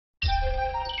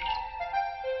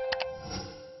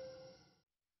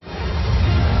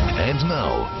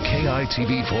now,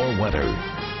 KITV4 weather.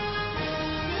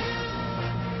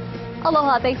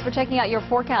 Aloha, thanks for checking out your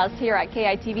forecast here at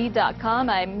KITV.com.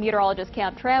 I'm meteorologist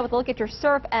Cam Tran with a look at your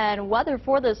surf and weather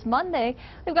for this Monday.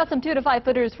 We've got some 2 to 5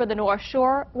 footers for the North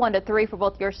Shore, 1 to 3 for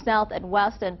both your south and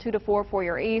west, and 2 to 4 for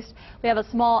your east. We have a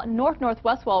small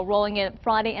north-northwest swell rolling in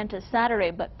Friday into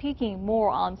Saturday, but peaking more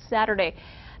on Saturday.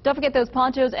 Don't forget those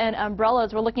ponchos and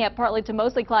umbrellas. We're looking at partly to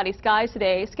mostly cloudy skies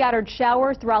today. Scattered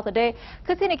showers throughout the day.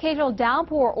 Could see an occasional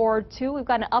downpour or two. We've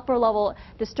got an upper level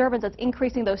disturbance that's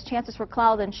increasing those chances for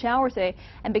clouds and showers today.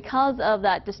 And because of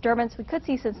that disturbance, we could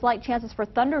see some slight chances for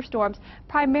thunderstorms,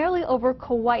 primarily over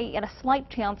Kauai, and a slight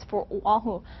chance for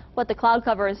Oahu. What the cloud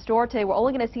cover in store today, we're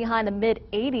only going to see high in the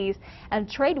mid-80s, and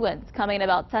trade winds coming in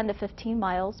about 10 to 15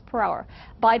 miles per hour.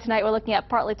 By tonight, we're looking at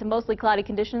partly to mostly cloudy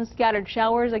conditions, scattered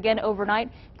showers again overnight,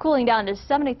 cooling down to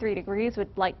 73 degrees with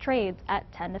light trades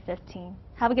at 10 to 15.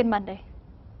 Have a good Monday.